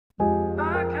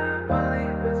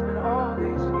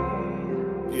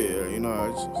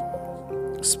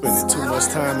know, just spending too much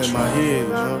time in my head,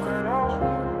 you know.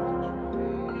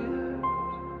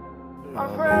 I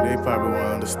mean, they probably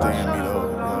won't understand me though,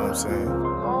 you know what I'm saying?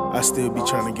 I still be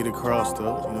trying to get across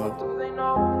though, you know.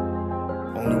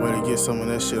 Only way to get some of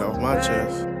that shit off my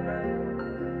chest.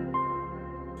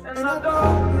 And I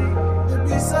don't need to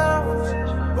be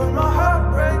selfish, but my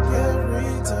heart breaks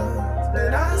every time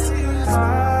that I see you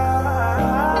smile.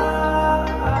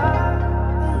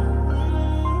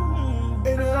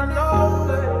 And I know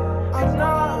that I'm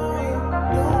not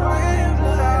doing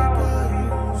like I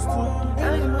used to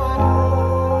anymore.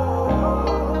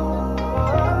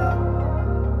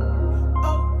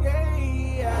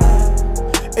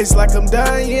 It's like I'm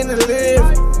dying to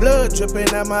live, blood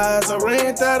dripping out my eyes, I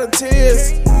ran out of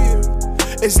tears.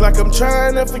 It's like I'm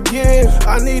trying to forgive,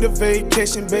 I need a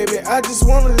vacation, baby, I just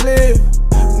wanna live.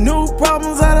 New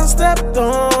problems I done stepped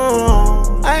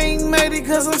on, I ain't made it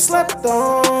cause I'm slept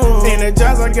on.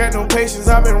 Energized, I got no patience,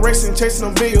 I've been racing, chasing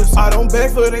them bills. I don't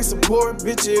beg for their support,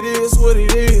 bitch, it is what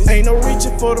it is. Ain't no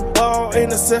reaching for the ball,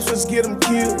 interceptions get them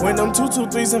killed. When them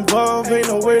 2-2-3s involved, ain't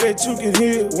no way that you can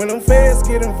heal. When them feds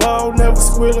get involved, never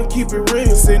squeal and keep it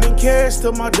real. Sending cash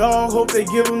to my dog, hope they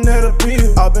give them that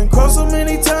appeal. I've been crossed so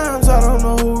many times, I don't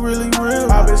know who really real.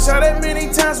 I've been shot at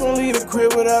many times, won't leave the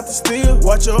crib without the steel.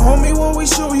 Watch your homie when we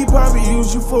shoot, he probably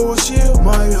use you for a shield.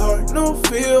 My heart no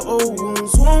fear, old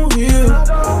wounds won't heal.